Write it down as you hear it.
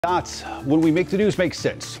Dots, when we make the news make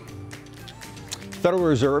sense. Federal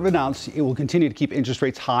Reserve announced it will continue to keep interest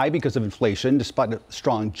rates high because of inflation, despite a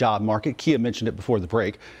strong job market. Kia mentioned it before the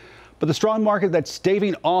break. But the strong market that's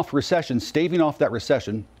staving off that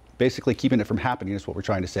recession, basically keeping it from happening is what we're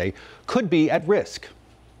trying to say, could be at risk.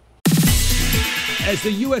 As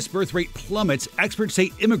the U.S. birth rate plummets, experts say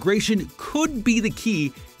immigration could be the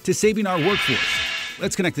key to saving our workforce.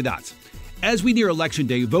 Let's connect the dots. As we near Election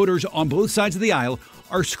Day, voters on both sides of the aisle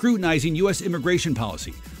are scrutinizing U.S. immigration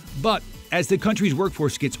policy. But as the country's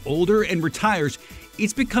workforce gets older and retires,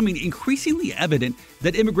 it's becoming increasingly evident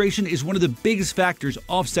that immigration is one of the biggest factors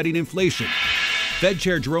offsetting inflation. Fed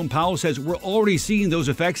Chair Jerome Powell says we're already seeing those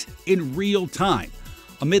effects in real time.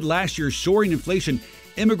 Amid last year's soaring inflation,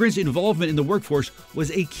 immigrants' involvement in the workforce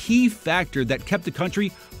was a key factor that kept the country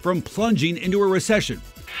from plunging into a recession.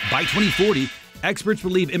 By 2040, experts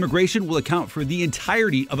believe immigration will account for the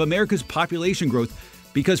entirety of America's population growth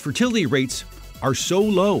because fertility rates are so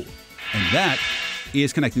low. And that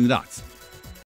is connecting the dots.